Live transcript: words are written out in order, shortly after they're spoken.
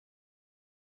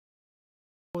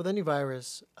with any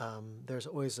virus, there's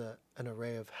always an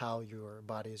array of how your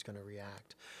body is going to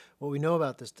react. What we know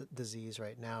about this disease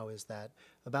right now is that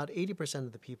about 80%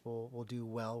 of the people will do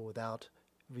well without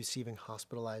receiving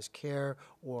hospitalized care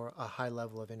or a high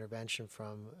level of intervention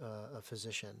from a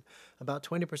physician. About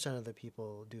 20% of the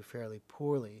people do fairly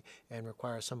poorly and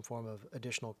require some form of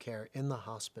additional care in the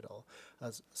hospital.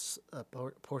 A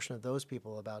portion of those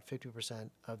people, about 50%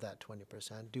 of that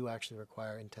 20%, do actually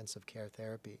require intensive care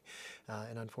therapy.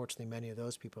 And unfortunately, many of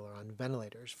those people are on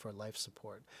ventilators for life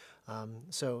support.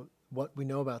 So what we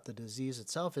know about the disease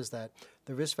itself is that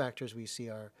the risk factors we see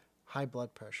are high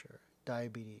blood pressure,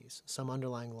 diabetes, some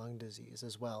underlying lung disease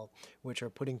as well, which are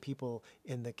putting people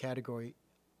in the category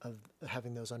of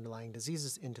having those underlying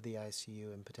diseases into the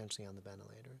ICU and potentially on the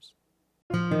ventilators.